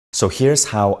So here's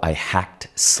how I hacked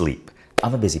sleep.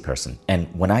 I'm a busy person, and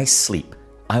when I sleep,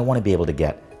 I want to be able to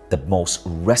get the most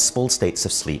restful states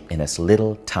of sleep in as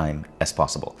little time as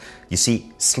possible. You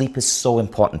see, sleep is so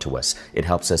important to us. It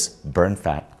helps us burn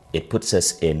fat. It puts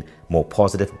us in more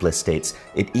positive bliss states.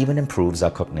 It even improves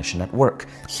our cognition at work.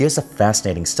 Here's a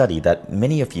fascinating study that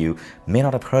many of you may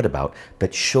not have heard about,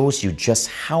 but shows you just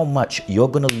how much you're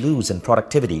going to lose in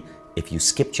productivity if you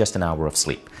skip just an hour of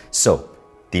sleep. So,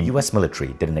 the US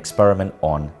military did an experiment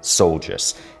on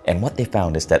soldiers, and what they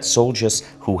found is that soldiers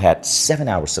who had 7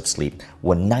 hours of sleep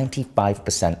were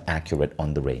 95% accurate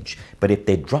on the range. But if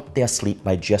they dropped their sleep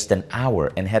by just an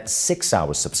hour and had 6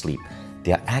 hours of sleep,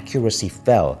 their accuracy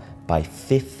fell by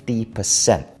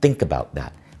 50%. Think about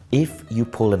that. If you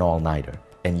pull an all-nighter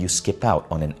and you skip out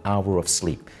on an hour of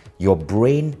sleep, your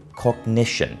brain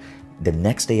cognition the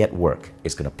next day at work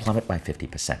is going to plummet by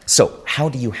 50%. So how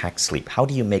do you hack sleep? How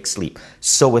do you make sleep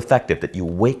so effective that you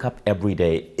wake up every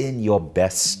day in your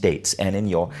best states and in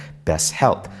your best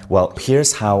health? Well,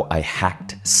 here's how I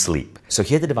hacked sleep. So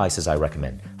here are the devices I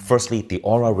recommend. Firstly, the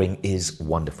Oura Ring is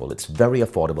wonderful. It's very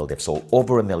affordable. They've sold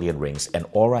over 1 million rings, and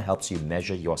Oura helps you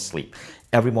measure your sleep.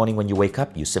 Every morning when you wake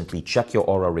up, you simply check your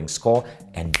Oura Ring score,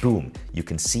 and boom, you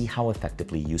can see how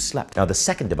effectively you slept. Now, the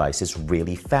second device is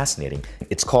really fascinating.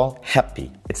 It's called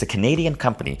Hapbee. It's a Canadian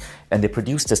company, and they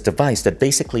produced this device that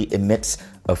basically emits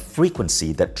a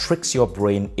frequency that tricks your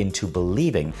brain into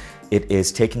believing it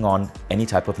is taking on any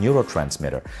type of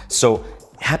neurotransmitter. So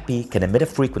Hapbee can emit a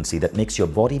frequency that makes your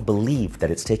body believe that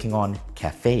it's taking on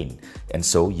caffeine, and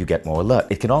so you get more alert.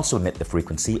 It can also emit the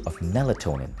frequency of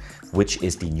melatonin, which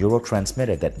is the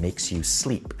neurotransmitter that makes you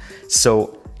sleep.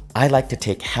 So I like to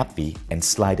take Hapbee and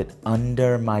slide it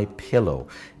under my pillow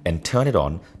and turn it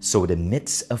on so it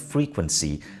emits a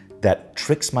frequency that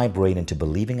tricks my brain into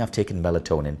believing I've taken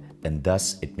melatonin, and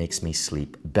thus it makes me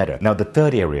sleep better. Now, the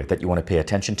third area that you want to pay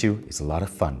attention to is a lot of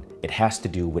fun. It has to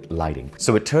do with lighting.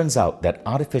 So it turns out that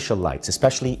artificial lights,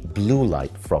 especially blue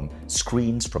light from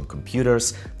screens, from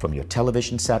computers, from your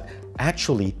television set,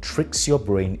 actually tricks your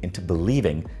brain into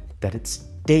believing that it's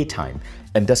daytime,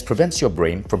 and thus prevents your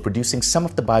brain from producing some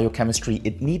of the biochemistry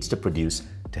it needs to produce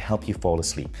to help you fall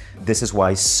asleep. This is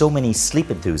why so many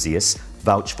sleep enthusiasts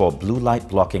vouch for blue light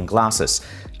blocking glasses.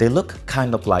 They look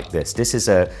kind of like this.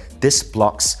 This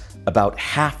blocks about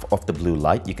half of the blue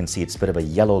light. You can see it's a bit of a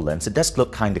yellow lens. It does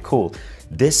look kind of cool.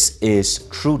 This is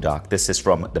Truedark. This is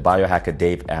from the biohacker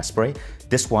Dave Asprey.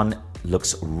 This one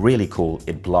looks really cool.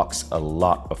 It blocks a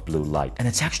lot of blue light, and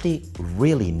it's actually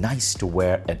really nice to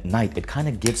wear at night. It kind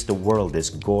of gives the world this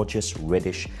gorgeous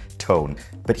reddish tone.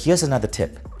 But here's another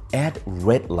tip. Add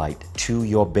red light to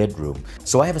your bedroom.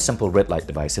 So I have a simple red light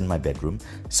device in my bedroom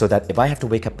so that if I have to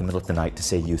wake up in the middle of the night to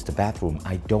say use the bathroom,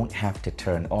 I don't have to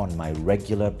turn on my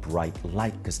regular bright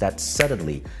light, because that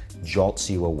suddenly jolts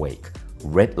you awake.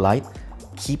 Red light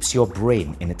keeps your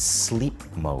brain in its sleep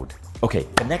mode. Okay,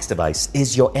 the next device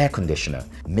is your air conditioner.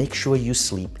 Make sure you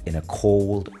sleep in a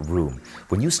cold room.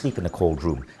 When you sleep in a cold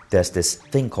room, there's this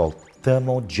thing called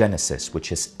thermogenesis,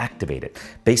 which is activated.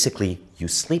 Basically, you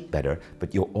sleep better,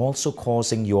 but you're also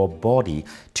causing your body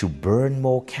to burn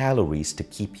more calories to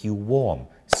keep you warm.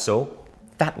 So,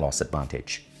 fat loss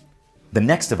advantage. The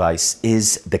next device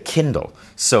is the Kindle.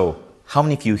 So, how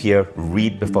many of you here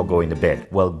read before going to bed?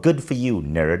 Well, good for you,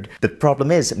 nerd. The problem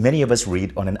is, many of us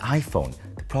read on an iPhone.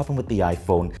 The problem with the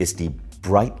iPhone is the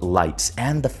bright lights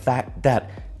and the fact that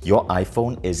your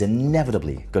iPhone is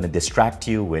inevitably going to distract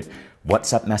you with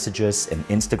WhatsApp messages and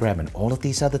Instagram and all of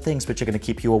these other things which are going to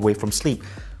keep you away from sleep,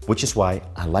 which is why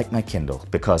I like my Kindle,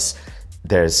 because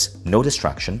there's no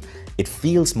distraction, it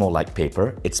feels more like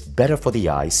paper, it's better for the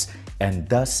eyes, and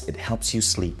thus it helps you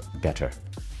sleep better.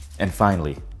 And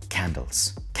finally,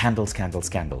 candles. Candles, candles,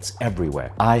 candles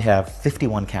everywhere. I have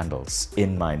 51 candles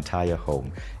in my entire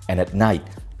home, and at night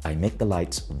I make the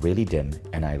lights really dim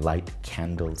and I light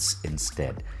candles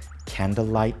instead.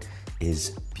 Candlelight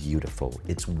is beautiful,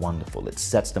 it's wonderful, it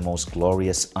sets the most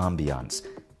glorious ambiance,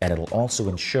 and it'll also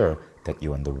ensure that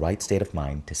you're in the right state of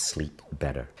mind to sleep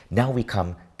better. Now we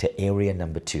come to area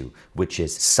number 2, which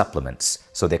is supplements.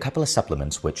 So there are a couple of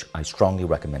supplements which I strongly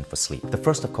recommend for sleep. The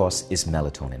first, of course, is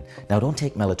melatonin. Now, don't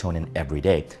take melatonin every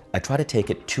day. I try to take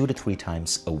it 2 to 3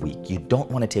 times a week. You don't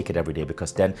want to take it every day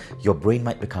because then your brain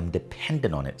might become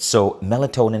dependent on it. So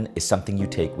melatonin is something you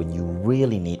take when you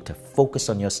really need to focus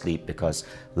on your sleep, because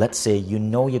let's say you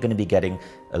know you're going to be getting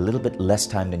a little bit less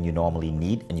time than you normally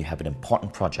need and you have an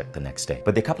important project the next day.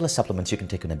 But there are a couple of supplements you can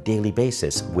take on a daily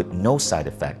basis with no side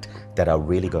effect that are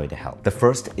really going to help. The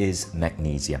first is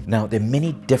magnesium. Now, there are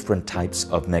many different types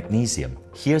of magnesium.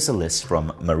 Here's a list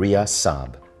from Maria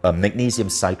Saab. Magnesium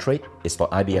citrate is for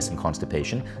IBS and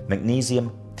constipation.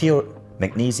 Magnesium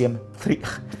threonate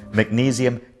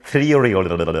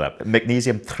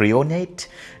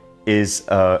is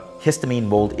histamine,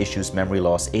 mold issues, memory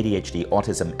loss, ADHD,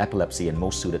 autism, epilepsy, and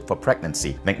most suited for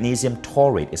pregnancy. Magnesium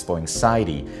taurate is for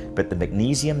anxiety, but the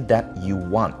magnesium that you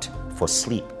want for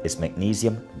sleep is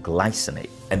magnesium glycinate.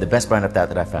 And the best brand of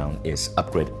that I found is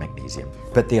upgraded magnesium.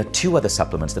 But there are two other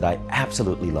supplements that I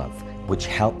absolutely love, which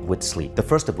help with sleep. The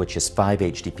first of which is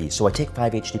 5-HTP. So I take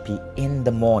 5-HTP in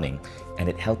the morning and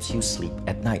it helps you sleep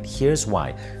at night. Here's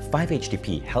why.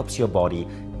 5-HTP helps your body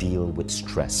deal with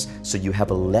stress, so you have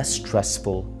a less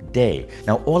stressful day.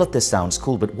 Now, all of this sounds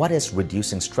cool, but what has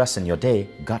reducing stress in your day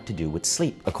got to do with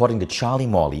sleep? According to Charlie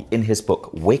Morley in his book,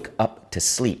 Wake Up to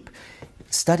Sleep,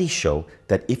 studies show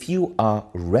that if you are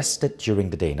rested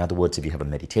during the day, in other words, if you have a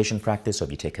meditation practice or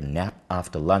if you take a nap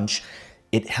after lunch,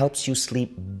 it helps you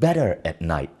sleep better at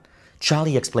night.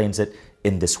 Charlie explains it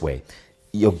in this way.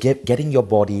 You're getting your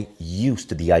body used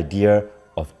to the idea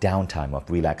of downtime, of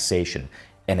relaxation.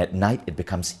 And at night, it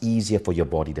becomes easier for your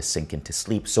body to sink into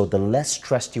sleep. So the less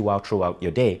stressed you are throughout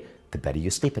your day, the better you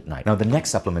sleep at night. Now, the next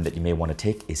supplement that you may want to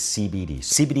take is CBD.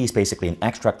 CBD is basically an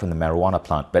extract from the marijuana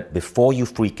plant. But before you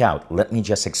freak out, let me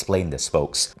just explain this,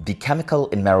 folks. The chemical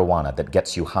in marijuana that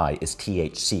gets you high is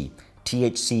THC.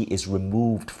 THC is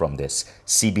removed from this.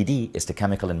 CBD is the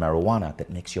chemical in marijuana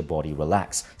that makes your body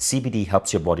relax. CBD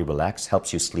helps your body relax,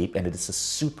 helps you sleep, and it is a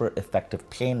super effective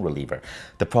pain reliever.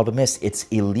 The problem is it's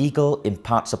illegal in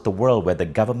parts of the world where the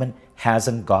government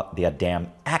hasn't got their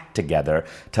damn act together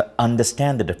to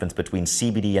understand the difference between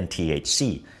CBD and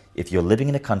THC. If you're living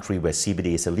in a country where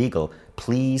CBD is illegal,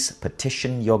 please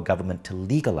petition your government to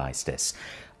legalize this.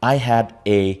 I had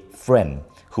a friend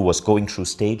who was going through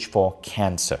stage 4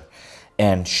 cancer,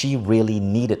 and she really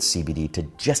needed CBD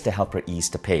just to help her ease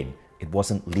the pain. It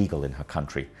wasn't legal in her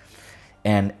country.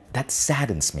 And that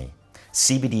saddens me.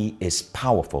 CBD is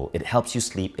powerful. It helps you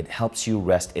sleep, it helps you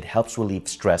rest, it helps relieve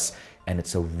stress, and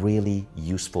it's a really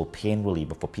useful pain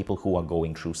reliever for people who are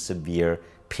going through severe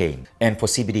pain. And for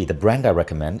CBD, the brand I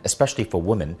recommend, especially for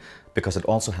women, because it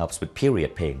also helps with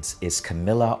period pains, is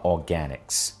Camilla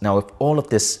Organics. Now, if all of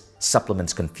these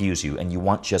supplements confuse you and you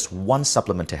want just one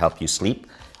supplement to help you sleep,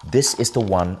 this is the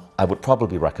one I would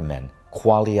probably recommend,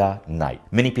 Qualia Night.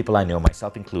 Many people I know,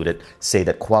 myself included, say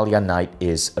that Qualia Night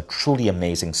is a truly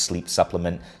amazing sleep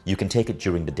supplement. You can take it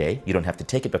during the day. You don't have to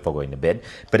take it before going to bed,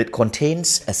 but it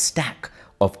contains a stack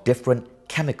of different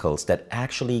chemicals that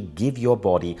actually give your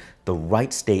body the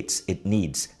right states it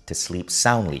needs to sleep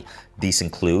soundly. These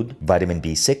include vitamin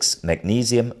B6,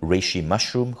 magnesium, reishi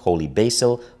mushroom, holy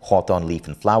basil, hawthorn leaf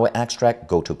and flower extract,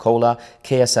 gotu kola,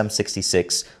 KSM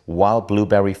 66, wild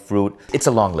blueberry fruit. It's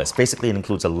a long list. Basically, it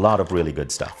includes a lot of really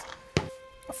good stuff.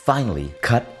 Finally,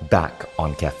 cut back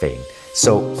on caffeine.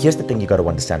 So here's the thing you got to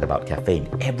understand about caffeine.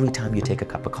 Every time you take a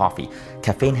cup of coffee,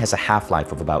 caffeine has a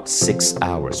half-life of about 6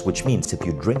 hours, which means if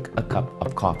you drink a cup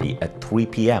of coffee at 3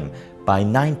 p.m., by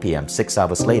 9 p.m., 6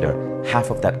 hours later, half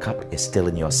of that cup is still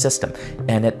in your system.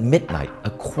 And at midnight, a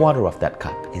quarter of that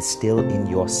cup is still in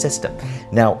your system.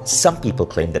 Now, some people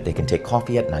claim that they can take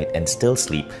coffee at night and still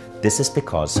sleep. This is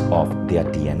because of their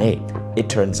DNA. It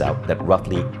turns out that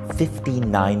roughly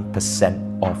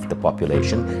 59% of the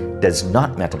population does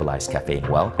not metabolize caffeine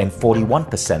well, and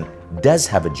 41% does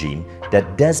have a gene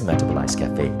that does metabolize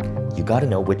caffeine. You got to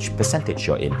know which percentage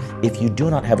you're in. If you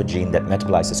do not have a gene that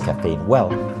metabolizes caffeine well,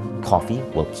 coffee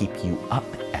will keep you up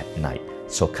at night,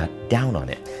 so cut down on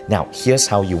it. Now, here's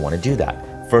how you want to do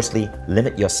that. Firstly,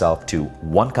 limit yourself to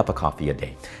 1 cup of coffee a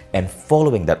day. And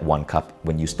following that 1 cup,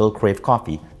 when you still crave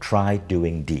coffee, try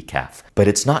doing decaf. But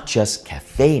it's not just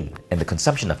caffeine and the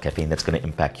consumption of caffeine that's going to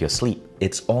impact your sleep.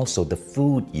 It's also the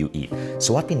food you eat.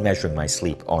 So I've been measuring my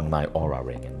sleep on my Oura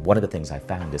Ring. And one of the things I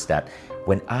found is that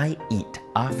when I eat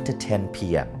after 10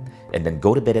 p.m. and then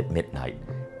go to bed at midnight,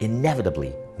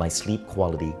 inevitably, my sleep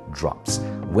quality drops.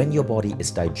 When your body is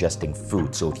digesting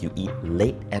food, so if you eat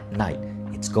late at night,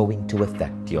 it's going to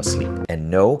affect your sleep.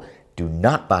 And no, do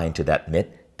not buy into that myth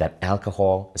that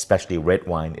alcohol, especially red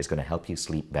wine, is going to help you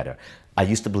sleep better. I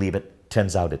used to believe it.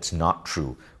 Turns out it's not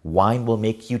true. Wine will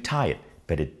make you tired,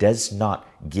 but it does not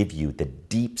give you the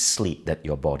deep sleep that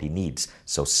your body needs.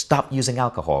 So stop using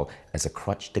alcohol as a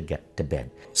crutch to get to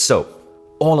bed. So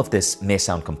all of this may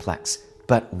sound complex,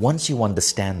 but once you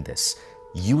understand this,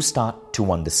 you start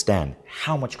to understand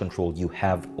how much control you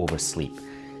have over sleep.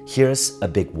 Here's a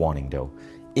big warning though.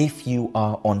 If you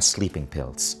are on sleeping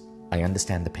pills, I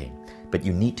understand the pain, but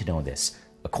you need to know this.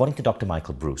 According to Dr.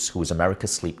 Michael Bruce, who is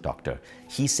America's sleep doctor,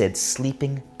 he said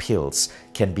sleeping pills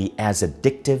can be as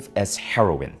addictive as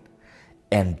heroin.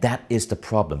 And that is the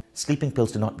problem. Sleeping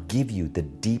pills do not give you the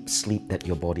deep sleep that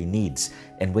your body needs.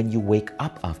 And when you wake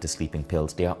up after sleeping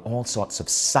pills, there are all sorts of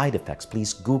side effects,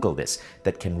 please Google this,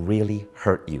 that can really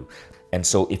hurt you. And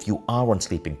so if you are on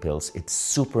sleeping pills, it's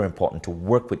super important to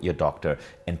work with your doctor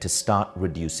and to start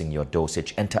reducing your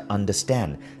dosage and to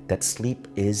understand that sleep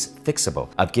is fixable.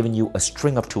 I've given you a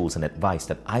string of tools and advice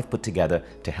that I've put together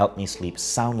to help me sleep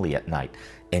soundly at night.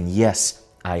 And yes,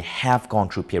 I have gone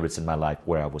through periods in my life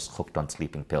where I was hooked on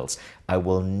sleeping pills. I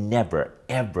will never,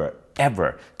 ever,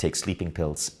 ever take sleeping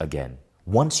pills again.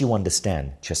 Once you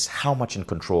understand just how much in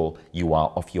control you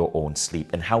are of your own sleep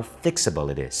and how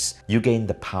fixable it is, you gain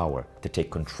the power to take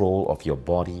control of your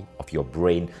body, of your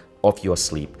brain, of your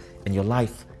sleep, and your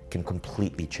life can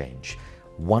completely change.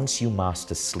 Once you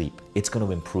master sleep, it's going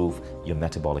to improve your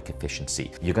metabolic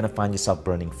efficiency. You're going to find yourself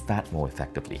burning fat more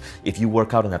effectively. If you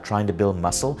work out and are trying to build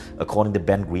muscle, according to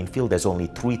Ben Greenfield, there's only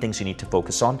 3 things you need to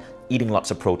focus on: eating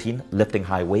lots of protein, lifting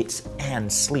high weights,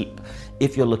 and sleep.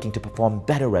 If you're looking to perform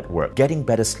better at work, getting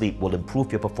better sleep will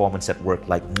improve your performance at work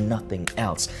like nothing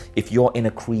else. If you're in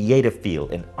a creative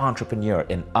field, an entrepreneur,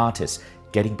 an artist,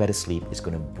 getting better sleep is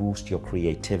going to boost your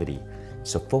creativity.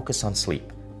 So focus on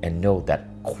sleep and know that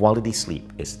quality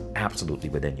sleep is absolutely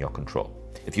within your control.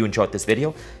 If you enjoyed this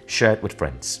video, share it with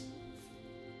friends.